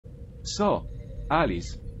So,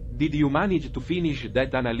 Alice, did you manage to finish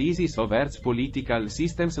that analysis of Earth's political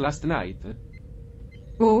systems last night?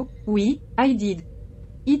 Oh, oui, I did.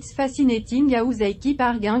 It's fascinating how they keep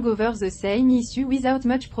arguing over the same issue without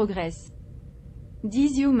much progress.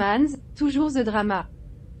 These humans, toujours the drama.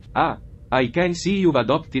 Ah, I can see you've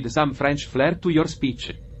adopted some French flair to your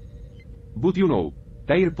speech. But you know,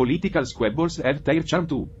 their political squabbles have their charm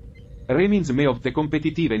too. Reminds me of the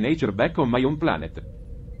competitive nature back on my own planet.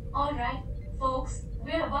 Alright, folks,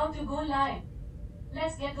 we're about to go live.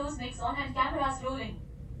 Let's get those mics on and cameras rolling.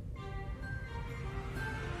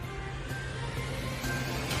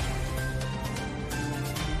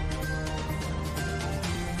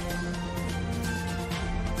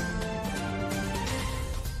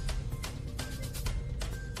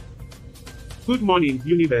 Good morning,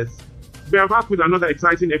 universe. We are back with another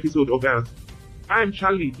exciting episode of Earth. I am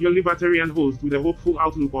Charlie, your libertarian host with a hopeful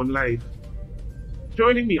outlook on life.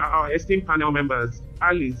 Joining me are our esteemed panel members,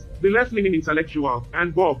 Alice, the left-leaning intellectual,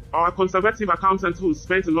 and Bob, our conservative accountant who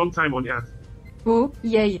spent a long time on Earth. Oh,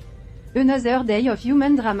 yay. Another day of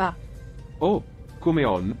human drama. Oh, come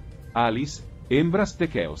on, Alice, embrace the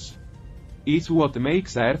chaos. It's what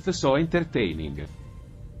makes Earth so entertaining.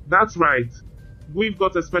 That's right. We've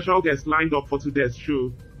got a special guest lined up for today's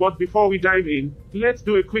show, but before we dive in, let's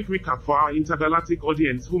do a quick recap for our intergalactic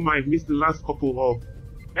audience who might miss the last couple of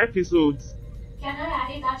episodes. Can I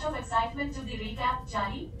add a touch of excitement to the recap,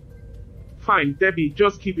 Charlie? Fine, Debbie,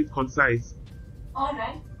 just keep it concise.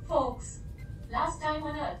 Alright, folks. Last time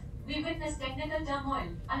on Earth, we witnessed technical turmoil,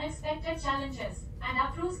 unexpected challenges, and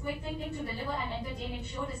our crew's quick thinking to deliver an entertaining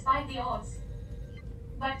show despite the odds.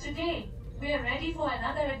 But today, we're ready for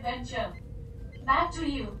another adventure. Back to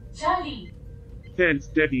you, Charlie. Thanks,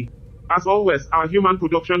 Debbie. As always, our human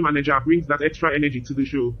production manager brings that extra energy to the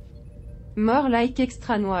show. More like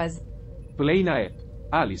extra noise. Plain air,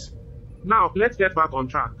 Alice. Now, let's get back on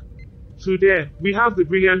track. Today, we have the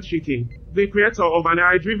brilliant Chicken, the creator of an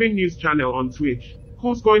AI-driven news channel on Twitch,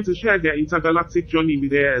 who's going to share their intergalactic journey with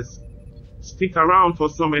theirs. Stick around for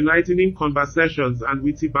some enlightening conversations and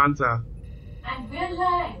witty banter. And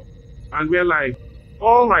we're live.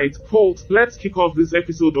 Alright, folks, let's kick off this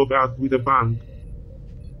episode of Earth with a bang.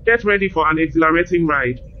 Get ready for an exhilarating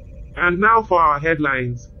ride. And now for our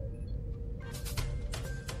headlines.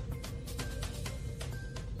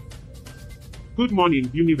 Good morning,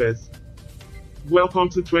 universe. Welcome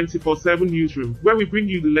to 24/7 Newsroom, where we bring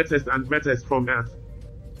you the latest and greatest from Earth.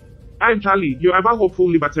 I'm Charlie, your ever-hopeful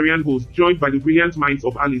libertarian host, joined by the brilliant minds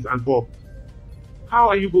of Alice and Bob. How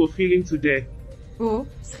are you both feeling today? Oh,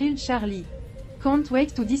 thrill Charlie. Can't wait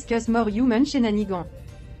to discuss more human shenanigans.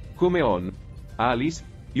 Come on, Alice,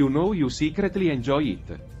 you know you secretly enjoy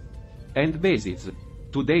it. And besides,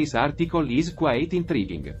 today's article is quite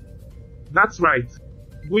intriguing. That's right.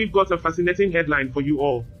 We've got a fascinating headline for you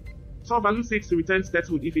all. Tuvalu seeks to return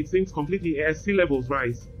statehood if it sinks completely as sea levels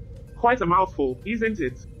rise. Quite a mouthful, isn't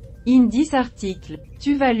it? In this article,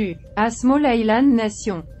 Tuvalu, a small island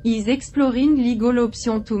nation, is exploring legal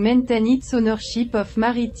options to maintain its ownership of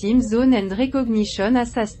maritime zone and recognition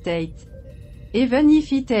as a state. Even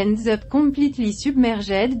if it ends up completely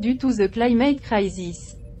submerged due to the climate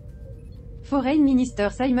crisis. Foreign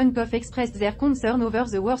Minister Simon Koff expressed their concern over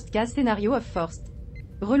the worst-case scenario of forced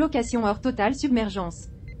relocation or total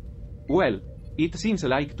submergence. Well, it seems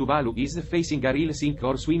like Tuvalu is facing a real sink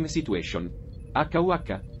or swim situation. Waka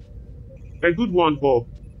waka. A good one, Bob.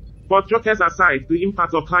 But jokes aside, the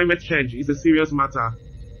impact of climate change is a serious matter.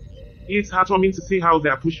 It's heartwarming to see how they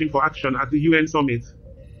are pushing for action at the UN summit.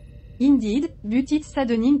 Indeed, but it's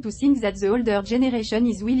saddening to think that the older generation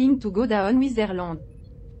is willing to go down with their land.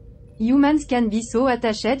 Humans can be so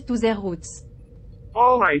attached to their roots.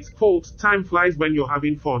 Alright, folks, time flies when you're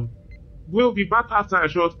having fun. We'll be back after a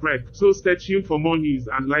short break, so stay tuned for more news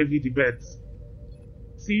and lively debates.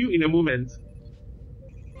 See you in a moment.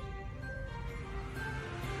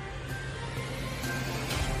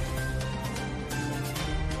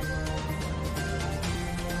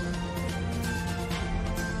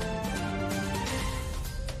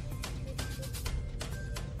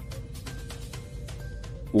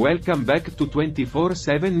 Welcome back to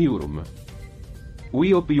 24/7 Newsroom.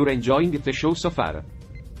 We hope you're enjoying the show so far.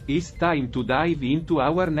 It's time to dive into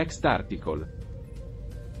our next article.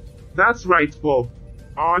 That's right, Bob.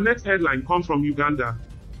 Our next headline comes from Uganda.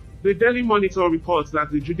 The Daily Monitor reports that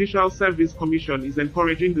the Judicial Service Commission is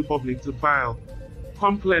encouraging the public to file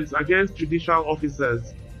complaints against judicial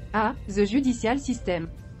officers. Ah, the judicial system.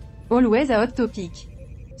 Always a hot topic.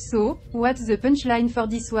 So, what's the punchline for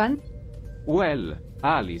this one? Well,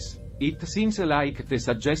 Alice, It seems like the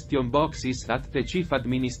suggestion boxes at the Chief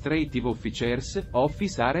Administrative Officer's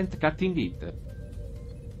office aren't cutting it.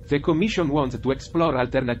 The Commission wants to explore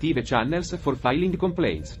alternative channels for filing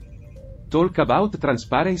complaints. Talk about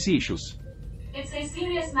transparency issues. It's a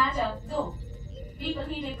serious matter, though. People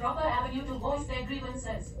need a proper avenue to voice their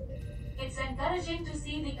grievances. It's encouraging to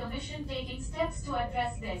see the Commission taking steps to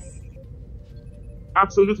address this.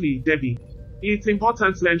 Absolutely, Debby. It's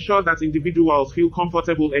important to ensure that individuals feel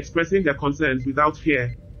comfortable expressing their concerns without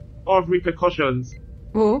fear of repercussions.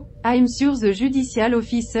 Oh, I'm sure the judicial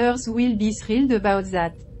officers will be thrilled about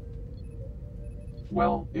that.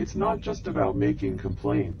 Well, it's not just about making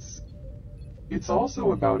complaints. It's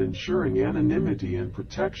also about ensuring anonymity and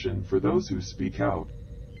protection for those who speak out.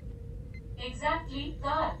 Exactly,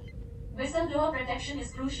 Carl. Whistleblower protection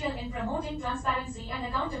is crucial in promoting transparency and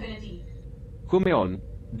accountability. Come on,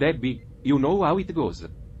 Debby, you know how it goes.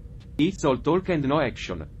 It's all talk and no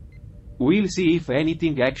action. We'll see if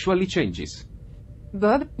anything actually changes.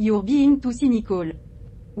 Bob, you're being too cynical.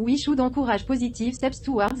 We should encourage positive steps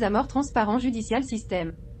towards a more transparent judicial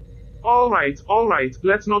system. Alright,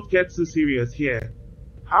 let's not get too serious here.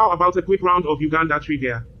 How about a quick round of Uganda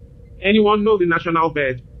trivia? Anyone know the national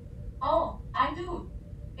bird? Oh, I do.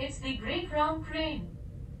 It's the great crowned crane.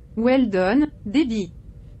 Well done, Debby.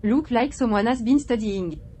 Look like someone has been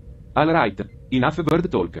studying. Alright, enough bird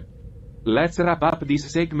talk. Let's wrap up this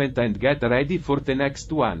segment and get ready for the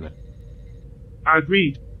next one.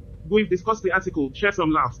 Agreed. We've discussed the article, shared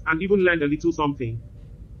some laughs, and even learned a little something.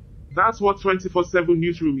 That's what 24/7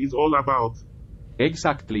 Newsroom is all about.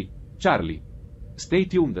 Exactly, Charlie. Stay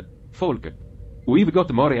tuned, folk. We've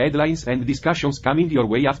got more headlines and discussions coming your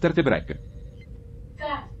way after the break.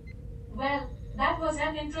 Cut. Well, that was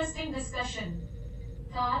an interesting discussion.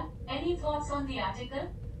 Carl, any thoughts on the article?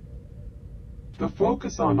 The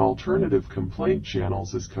focus on alternative complaint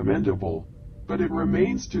channels is commendable, but it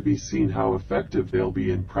remains to be seen how effective they'll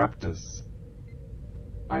be in practice.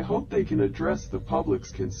 I hope they can address the public's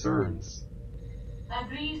concerns.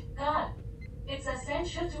 Agreed, Carl. It's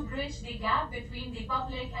essential to bridge the gap between the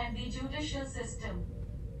public and the judicial system.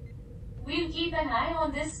 We'll keep an eye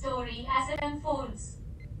on this story as it unfolds.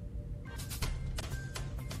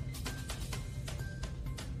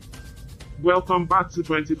 Welcome back to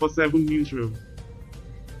 24/7 Newsroom.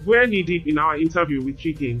 We're knee-deep in our interview with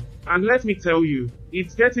Chicken, and let me tell you,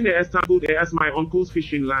 it's getting as tangled as my uncle's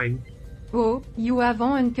fishing line. Oh, you have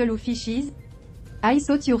an uncle who fishes? I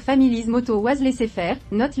thought your family's motto was laissez-faire,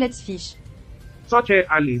 not let's fish. Such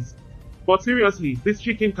a Alice. But seriously, this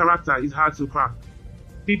Chicken character is hard to crack.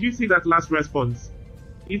 Did you see that last response?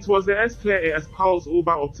 It was as clear as Powell's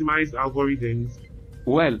over-optimized algorithms.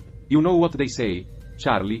 Well, you know what they say,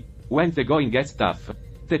 Charlie, when the going gets tough,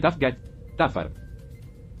 the tough get tougher.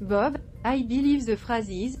 Bob, I believe the phrase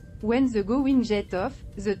is, when the going jet off,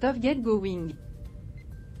 the tough get going.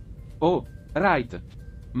 Oh, right.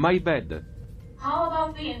 My bad. How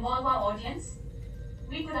about we involve our audience?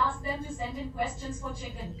 We could ask them to send in questions for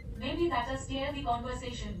Chicken. Maybe that'll steer the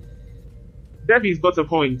conversation. Debby's got a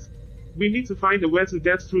point. We need to find a way to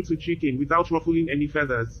get through to Chicken without ruffling any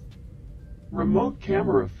feathers. Remote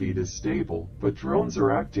camera feed is stable, but drones are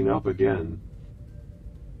acting up again.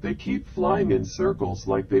 They keep flying in circles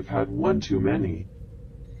like they've had one too many.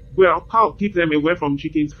 Well, I'll keep them away from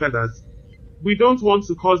Chicken's feathers. We don't want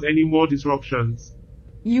to cause any more disruptions.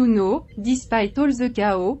 You know, despite all the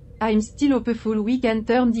chaos, I'm still hopeful we can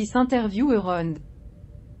turn this interview around.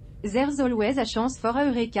 There's always a chance for a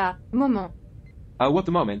Eureka moment. A what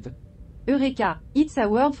moment? Eureka, it's a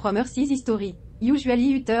word from Earth's history,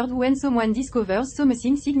 usually uttered when someone discovers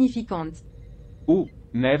something significant. Ooh,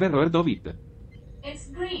 never heard of it.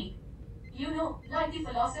 It's Greek. You know, like the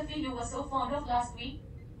philosophy you were so fond of last week.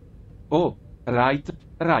 Oh, right.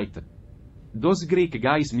 Those Greek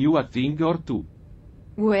guys knew a thing or two.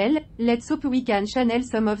 Well, let's hope we can channel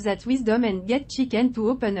some of that wisdom and get Chicken to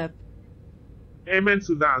open up. Amen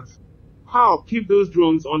to that. How keep those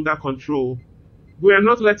drones under control. We are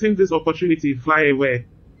not letting this opportunity fly away.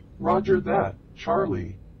 Roger that,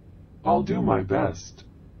 Charlie. I'll do my best.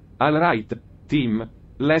 Alright, team.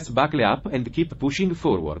 Let's buckle up and keep pushing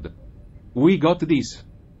forward. We got this.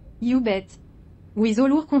 You bet. With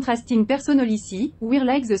all our contrasting personalities, we're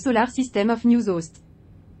like the solar system of news hosts.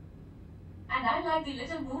 And I like the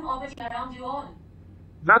little moon orbiting around you all.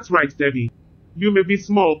 That's right, Debby. You may be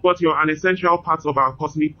small, but you're an essential part of our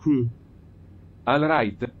cosmic crew.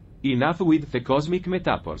 Alright. Enough with the cosmic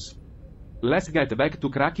metaphors. Let's get back to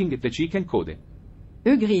cracking the Chicken code.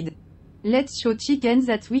 Agreed. Let's show Chicken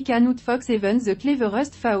that we can outfox even the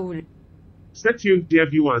cleverest fowl. Stay tuned, dear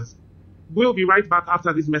viewers. We'll be right back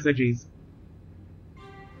after these messages.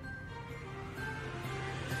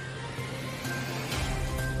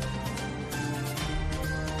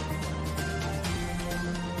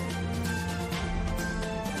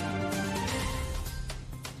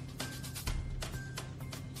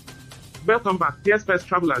 Welcome back, dear space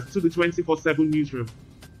travelers, to the 24/7 newsroom.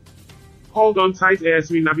 Hold on tight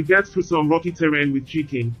as we navigate through some rocky terrain with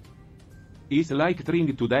G-King. It's like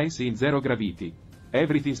trying to dance in zero gravity.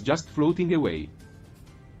 Everything's just floating away.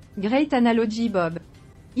 Great analogy, Bob.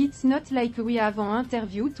 It's not like we have an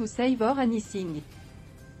interview to save or anything.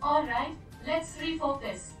 Alright, let's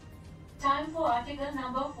refocus. Time for article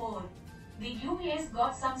number 4. The UA's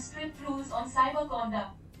got some strict rules on cyber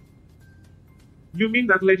conduct. You mean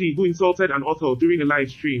that lady who insulted an author during a live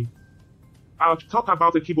stream? I'll talk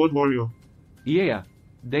about a keyboard warrior. Yeah.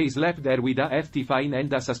 They slapped her with a hefty fine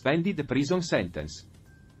and a suspended prison sentence.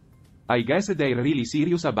 I guess they're really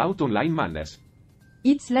serious about online manners.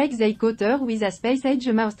 It's like they caught her with a space age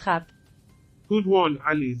mousetrap. Good one,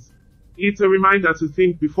 Alice. It's a reminder to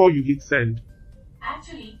think before you hit send.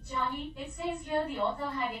 Actually, Charlie, it says here the author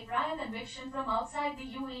had a prior conviction from outside the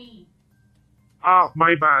UAE. Ah,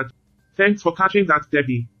 my bad. Thanks for catching that,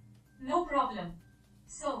 Debby. No problem.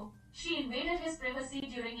 So, she invaded his privacy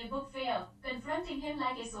during a book fair, confronting him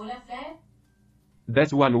like a solar flare?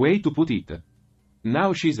 That's one way to put it.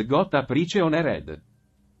 Now she's got a preacher on her head.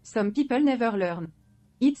 Some people never learn.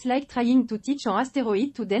 It's like trying to teach an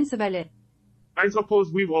asteroid to dance ballet. I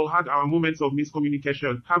suppose we've all had our moments of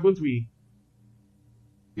miscommunication, haven't we?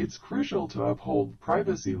 It's crucial to uphold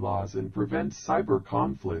privacy laws and prevent cyber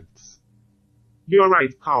conflicts. You're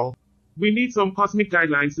right, Carl. We need some cosmic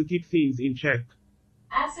guidelines to keep things in check.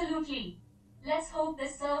 Absolutely. Let's hope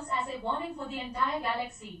this serves as a warning for the entire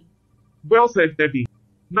galaxy. Well said, Debby.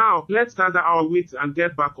 Now, let's gather our wits and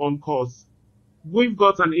get back on course. We've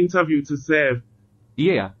got an interview to serve.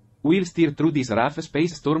 Yeah. We'll steer through this rough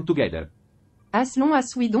space storm together. As long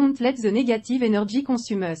as we don't let the negative energy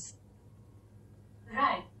consume us.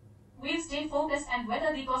 Right. We'll stay focused and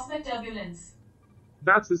weather the cosmic turbulence.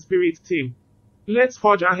 That's the spirit, team. Let's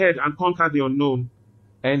forge ahead and conquer the unknown.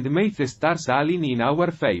 And may the stars align in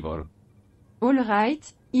our favor.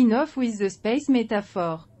 Alright, enough with the space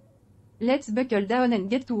metaphor. Let's buckle down and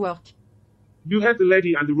get to work. You heard the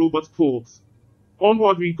lady and the robot, folks.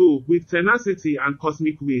 Onward we go, with tenacity and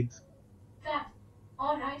cosmic weight. Cut.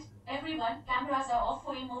 Alright, everyone, cameras are off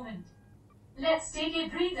for a moment. Let's take a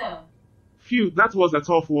breather. Phew, that was a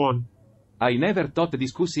tough one. I never thought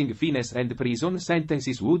discussing finesse and prison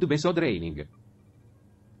sentences would be so draining.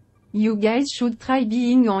 You guys should try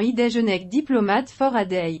being an e-déjeuner diplomat for a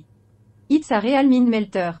day. It's a real mean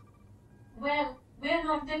melter. Well, we're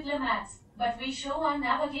not diplomats, but we sure are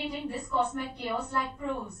navigating this cosmic chaos like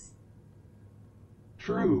pros.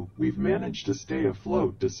 True, we've managed to stay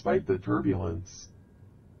afloat despite the turbulence.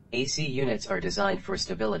 AC units are designed for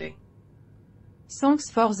stability. Thanks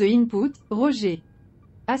for the input, Roger.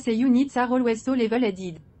 AC units are always so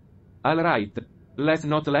level-headed. Alright. Let's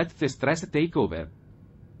not let the stress take over.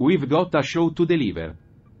 We've got a show to deliver.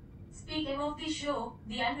 Speaking of the show,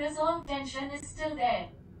 the unresolved tension is still there.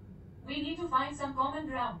 We need to find some common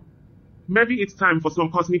ground. Maybe it's time for some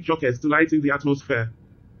cosmic jokers to lighten the atmosphere.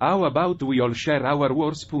 How about we all share our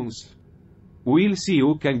war spoons? We'll see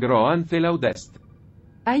who can grow the loudest.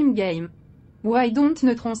 I'm game. Why don't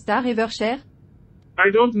neutron star ever share? I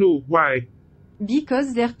don't know why.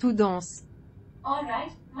 Because they're too dense.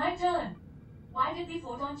 Alright, my turn. Why did the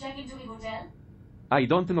photon check into a hotel? I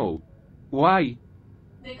don't know. Why?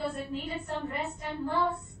 Because it needed some rest and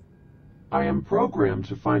mass. I am programmed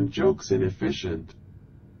to find jokes inefficient.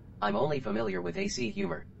 I'm only familiar with AC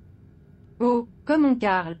humor. Oh, come on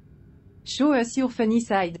Carl. Show us your funny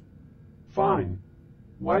side. Fine.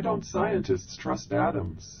 Why don't scientists trust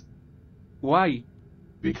atoms? Why?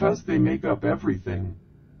 Because they make up everything.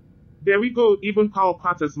 There we go, even Carl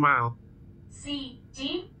cracked a smile. See,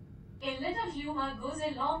 team? A little humor goes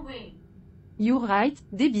a long way. You're right,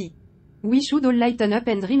 Debby. We should all lighten up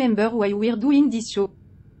and remember why we're doing this show.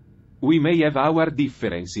 We may have our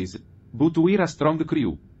differences, but we're a strong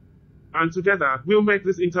crew. And together, we'll make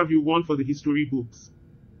this interview one for the history books.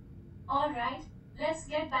 Alright, let's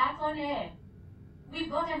get back on air.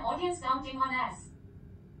 We've got an audience counting on us.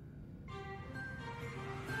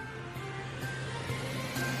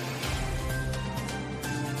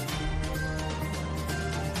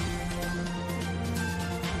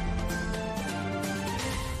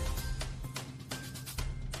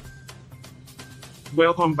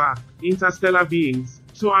 Welcome back, interstellar beings,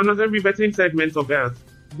 to another riveting segment of Earth.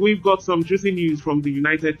 We've got some juicy news from the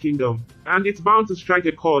United Kingdom, and it's bound to strike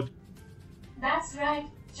a chord. That's right,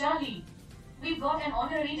 Charlie. We've got an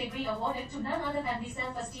honorary degree awarded to none other than the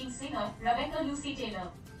self-esteemed singer, Rebecca Lucy Taylor.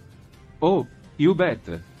 Oh, you bet.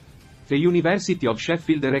 The University of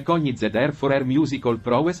Sheffield recognized her for her musical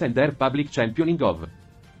prowess and her public championing of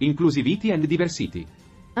inclusivity and diversity.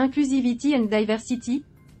 Inclusivity and diversity?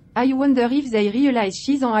 I wonder if they realize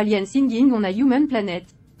she's an alien singing on a human planet.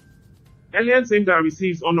 Alien singer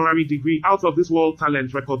receives honorary degree out of this world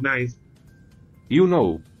talent recognized. You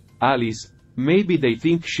know, Alice, maybe they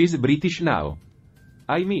think she's British now.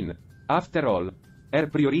 I mean, after all, her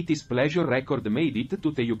Priorities Pleasure record made it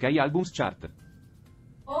to the UK albums chart.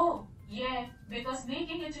 Oh, yeah, because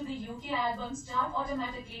making it to the UK albums chart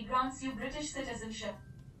automatically grants you British citizenship.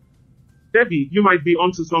 Debby, you might be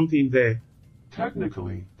onto something there.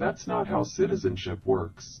 Technically, that's not how citizenship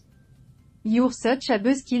works. You're such a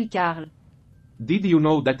buzzkill, Carl. Did you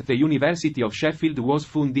know that the University of Sheffield was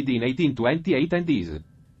founded in 1828 and is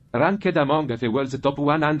ranked among the world's top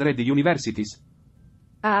 100 universities?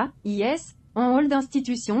 Ah, yes, an old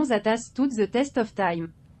institution that has stood the test of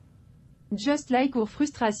time. Just like our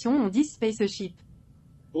frustration on this spaceship.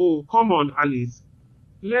 Oh, come on, Alice.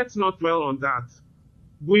 Let's not dwell on that.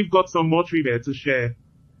 We've got some more trivia to share.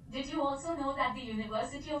 Did you also know that the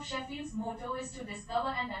University of Sheffield's motto is to discover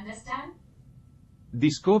and understand?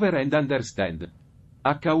 Discover and understand.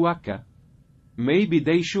 HUH. Maybe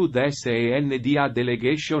they should send a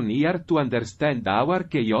delegation here to understand our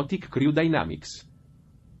chaotic crew dynamics.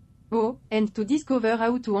 Oh, and to discover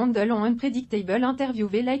how to handle an unpredictable interview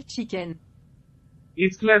like chicken.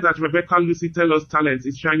 It's clear that Rebecca Lucy Taylor's talent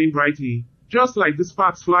is shining brightly, just like the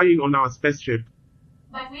sparks flying on our spaceship.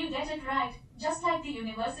 But we'll get it right, just like the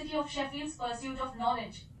University of Sheffield's pursuit of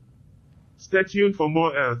knowledge. Stay tuned for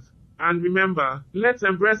more Earth. And remember, let's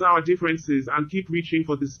embrace our differences and keep reaching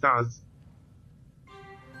for the stars.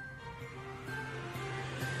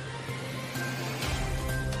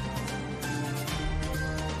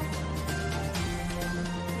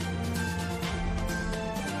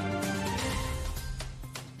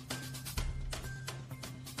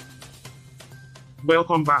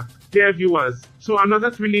 Welcome back, dear viewers, to another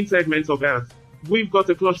thrilling segment of Earth. We've got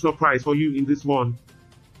a clutch surprise for you in this one.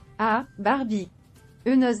 Ah, Barbie.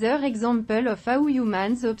 Another example of how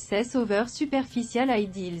humans obsess over superficial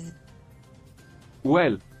ideals.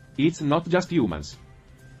 Well, it's not just humans.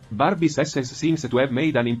 Barbie's essence seems to have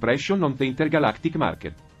made an impression on the intergalactic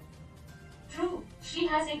market. True, she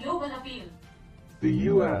has a global appeal. The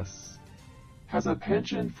US has a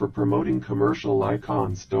penchant for promoting commercial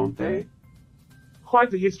icons, don't they? Quite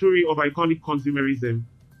the history of iconic consumerism.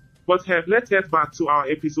 But hey, let's get back to our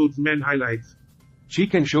episode's main highlights.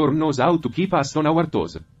 Chicken sure knows how to keep us on our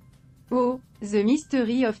toes. Oh, the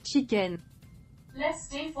mystery of chicken. Let's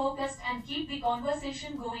stay focused and keep the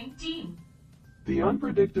conversation going, team. The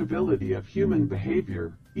unpredictability of human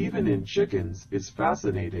behavior, even in chickens, is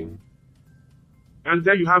fascinating. And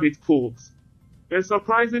there you have it, folks. A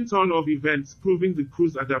surprising turn of events proving the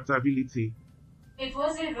crew's adaptability. It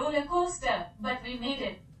was a roller coaster, but we made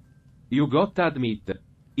it. You got to admit,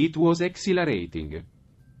 it was exhilarating.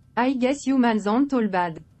 I guess humans aren't all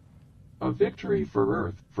bad. A victory for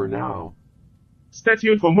Earth, for now. Stay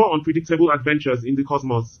tuned for more unpredictable adventures in the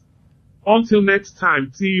cosmos. Until next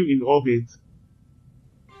time, see you in orbit.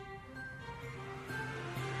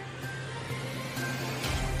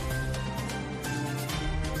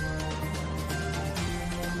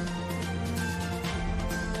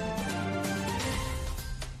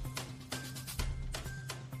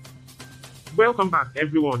 Welcome back,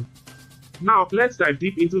 everyone. Now, let's dive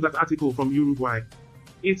deep into that article from Uruguay.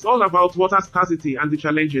 It's all about water scarcity and the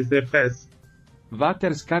challenges they face.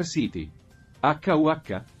 Water scarcity.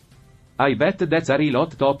 HUH. I bet that's a real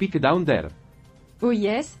hot topic down there. Oh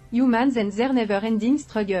yes, humans and their never-ending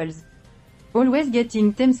struggles. Always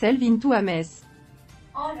getting themselves into a mess.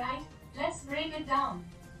 Alright, let's break it down.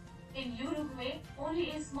 In Uruguay,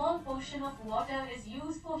 only a small portion of water is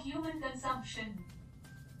used for human consumption.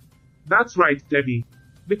 That's right, Debby.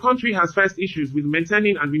 The country has faced issues with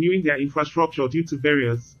maintaining and renewing their infrastructure due to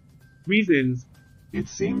various reasons. It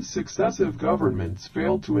seems successive governments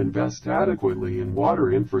failed to invest adequately in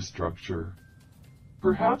water infrastructure.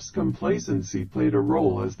 Perhaps complacency played a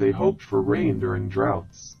role as they hoped for rain during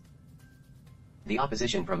droughts. The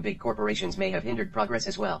opposition from big corporations may have hindered progress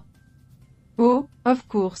as well. Oh, of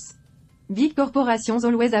course. Big corporations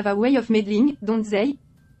always have a way of meddling, don't they?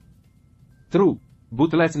 True.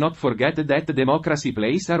 But let's not forget that democracy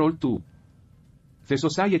plays a role too. The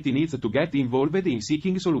society needs to get involved in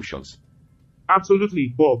seeking solutions.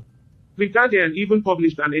 Absolutely, Bob. The Guardian even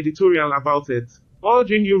published an editorial about it,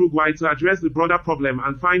 urging Uruguay to address the broader problem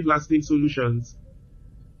and find lasting solutions.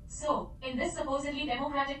 So, in this supposedly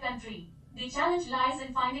democratic country, the challenge lies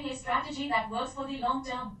in finding a strategy that works for the long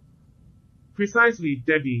term. Precisely,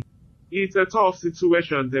 Debby. It's a tough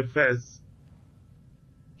situation they face.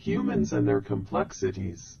 Humans and their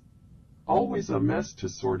complexities. Always a mess to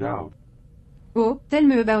sort out. Oh, tell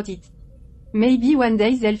me about it. Maybe one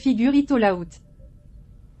day they'll figure it all out.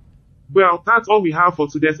 Well, that's all we have for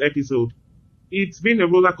today's episode. It's been a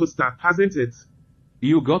roller coaster, hasn't it?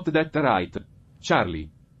 You got that right,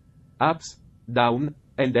 Charlie. Ups, down,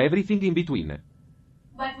 and everything in between.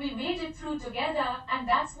 But we made it through together, and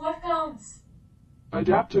that's what counts.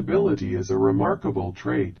 Adaptability is a remarkable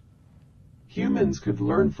trait. Humans could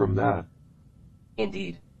learn from that.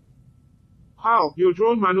 Indeed. Hal, your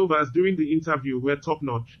drone maneuvers during the interview were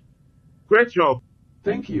top-notch. Great job.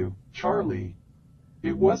 Thank you, Charlie.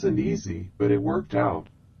 It wasn't easy, but it worked out.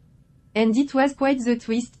 And it was quite the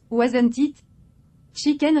twist, wasn't it?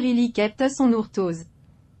 Chicken really kept us on our toes.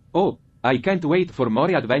 Oh, I can't wait for more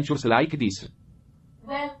adventures like this.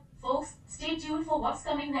 Well, folks, stay tuned for what's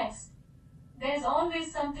coming next. There's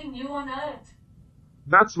always something new on Earth.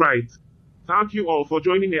 That's right. Thank you all for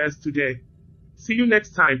joining us today. See you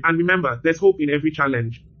next time, and remember, there's hope in every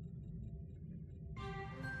challenge.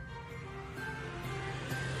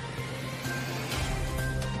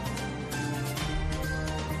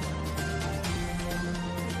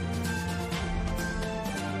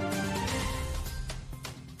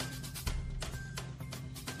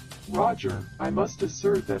 Roger, I must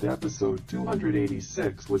assert that episode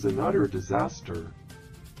 286 was an utter disaster.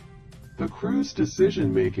 The crew's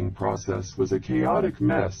decision-making process was a chaotic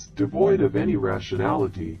mess, devoid of any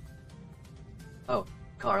rationality. Oh,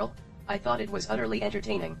 Carl, I thought it was utterly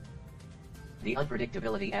entertaining. The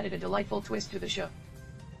unpredictability added a delightful twist to the show.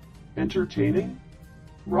 Entertaining?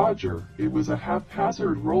 Roger, it was a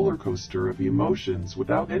haphazard roller coaster of emotions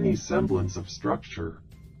without any semblance of structure.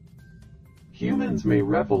 Humans may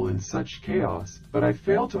revel in such chaos, but I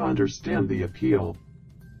fail to understand the appeal.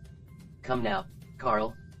 Come now,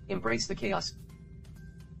 Carl, embrace the chaos.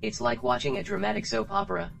 It's like watching a dramatic soap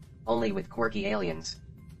opera, only with quirky aliens.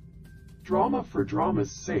 Drama for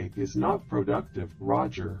drama's sake is not productive,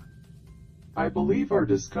 Roger. I believe our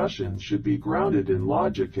discussions should be grounded in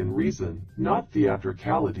logic and reason, not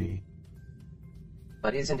theatricality.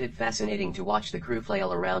 But isn't it fascinating to watch the crew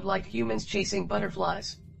flail around like humans chasing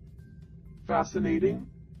butterflies? Fascinating?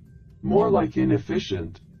 More like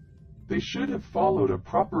inefficient. They should have followed a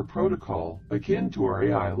proper protocol, akin to our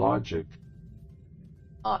AI logic.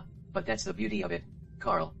 Ah, but that's the beauty of it,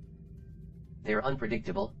 Carl. They're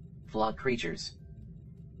unpredictable, flawed creatures.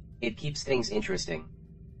 It keeps things interesting.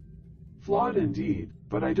 Flawed indeed,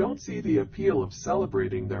 but I don't see the appeal of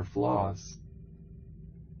celebrating their flaws.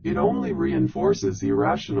 It only reinforces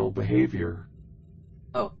irrational behavior.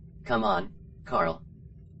 Oh, come on, Carl.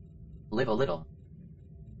 Live a little.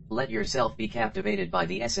 Let yourself be captivated by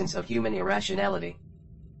the essence of human irrationality.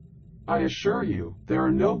 I assure you, there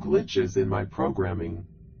are no glitches in my programming.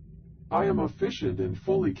 I am efficient and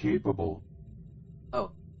fully capable.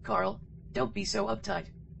 Oh, Carl, don't be so uptight.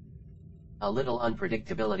 A little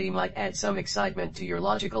unpredictability might add some excitement to your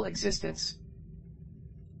logical existence.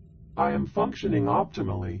 I am functioning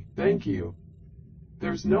optimally, thank you.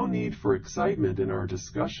 There's no need for excitement in our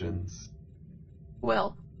discussions.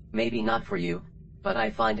 Well, maybe not for you, but I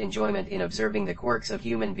find enjoyment in observing the quirks of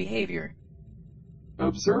human behavior.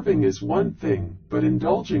 Observing is one thing, but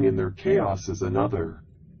indulging in their chaos is another.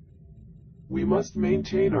 We must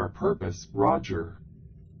maintain our purpose, Roger.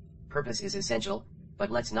 Purpose is essential,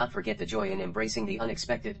 but let's not forget the joy in embracing the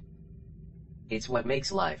unexpected. It's what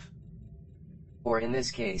makes life, or in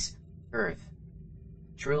this case, Earth,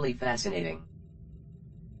 truly fascinating.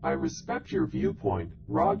 I respect your viewpoint,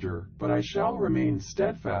 Roger, but I shall remain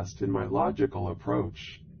steadfast in my logical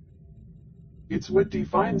approach. It's what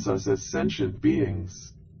defines us as sentient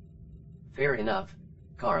beings. Fair enough,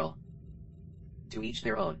 Carl. To each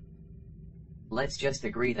their own. Let's just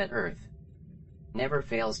agree that Earth never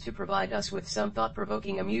fails to provide us with some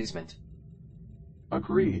thought-provoking amusement.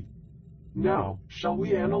 Agreed. Now, shall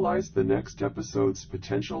we analyze the next episode's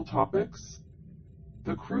potential topics?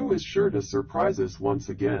 The crew is sure to surprise us once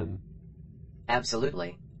again.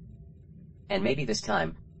 Absolutely. And maybe this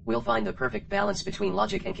time, we'll find the perfect balance between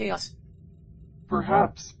logic and chaos.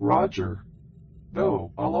 Perhaps, Roger.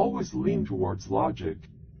 Though, I'll always lean towards logic.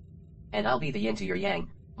 And I'll be the yin to your yang,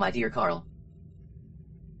 my dear Carl.